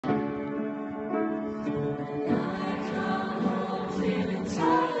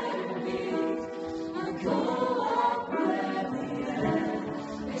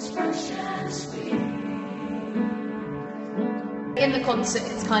in the concert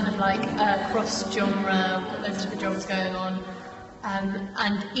it's kind of like cross-genre, got loads of different genres going on,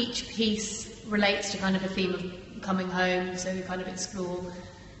 and each piece relates to kind of a theme of coming home, so we kind of explore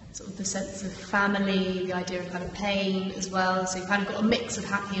sort of the sense of family, the idea of kind of pain as well, so you've kind of got a mix of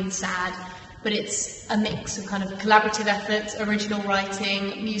happy and sad, but it's a mix of kind of collaborative efforts, original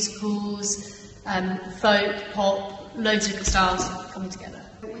writing, musicals, folk, pop, loads of different styles coming together.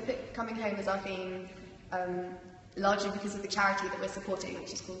 We picked Coming Home as our theme largely because of the charity that we're supporting,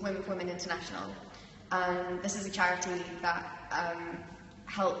 which is called Women for Women International. This is a charity that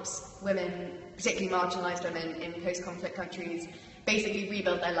helps women, particularly marginalised women in post-conflict countries, basically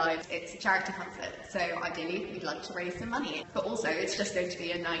rebuild their lives. It's a charity concert, so ideally we'd like to raise some money. But also it's just going to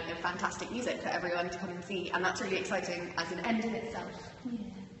be a night of fantastic music for everyone to come and see, and that's really exciting as an end in itself.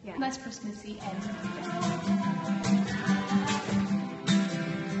 Yeah. Nice Christmassy end.